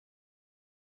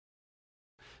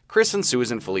Chris and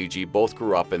Susan Feligi both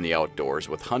grew up in the outdoors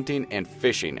with hunting and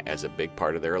fishing as a big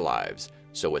part of their lives,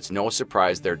 so it's no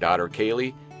surprise their daughter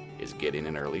Kaylee is getting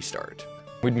an early start.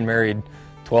 We'd been married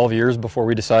 12 years before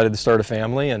we decided to start a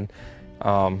family, and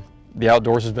the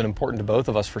outdoors has been important to both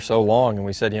of us for so long, and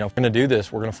we said, you know, if we're going to do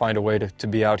this, we're going to find a way to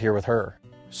be out here with her.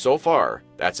 So far,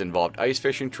 that's involved ice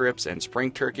fishing trips and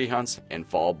spring turkey hunts and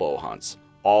fall bow hunts,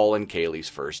 all in Kaylee's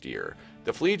first year.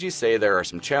 The Feligis say there are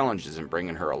some challenges in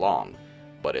bringing her along,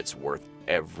 but it's worth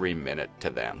every minute to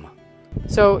them.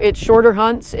 So it's shorter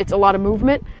hunts, it's a lot of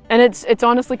movement, and it's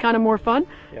honestly kind of more fun.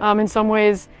 Yeah. In some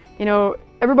ways, you know,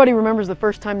 everybody remembers the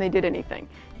first time they did anything.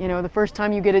 You know, the first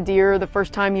time you get a deer, the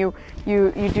first time you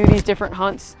do these different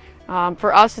hunts.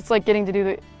 For us, it's like getting to do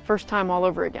the first time all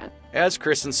over again. As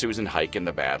Chris and Susan hike in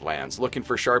the Badlands looking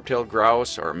for sharp-tailed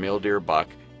grouse or mule deer buck,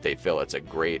 they feel it's a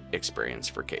great experience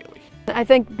for Kaylee. I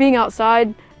think being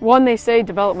outside, one, they say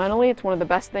developmentally, it's one of the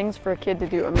best things for a kid to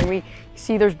do. I mean, we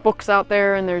see there's books out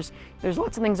there and there's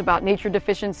lots of things about nature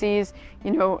deficiencies.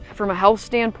 You know, from a health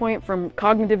standpoint, from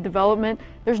cognitive development,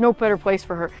 there's no better place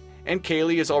for her. And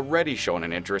Kaylee has already shown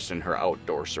an interest in her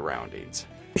outdoor surroundings.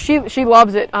 She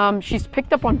loves it. She's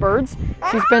picked up on birds.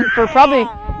 She's been, for probably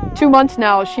 2 months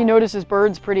now, she notices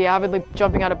birds pretty avidly,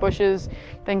 jumping out of bushes,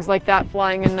 things like that,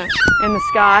 flying in the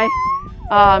sky.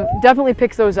 Definitely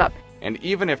picks those up. And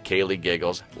even if Kaylee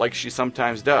giggles, like she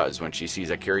sometimes does when she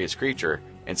sees a curious creature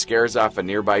and scares off a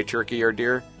nearby turkey or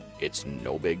deer, it's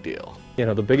no big deal. You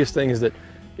know, the biggest thing is that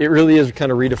it really is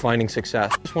kind of redefining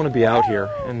success. I just want to be out here,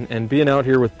 and being out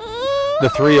here with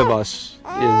the three of us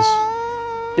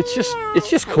it's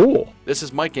just cool. This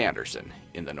is Mike Anderson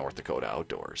in the North Dakota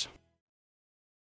Outdoors.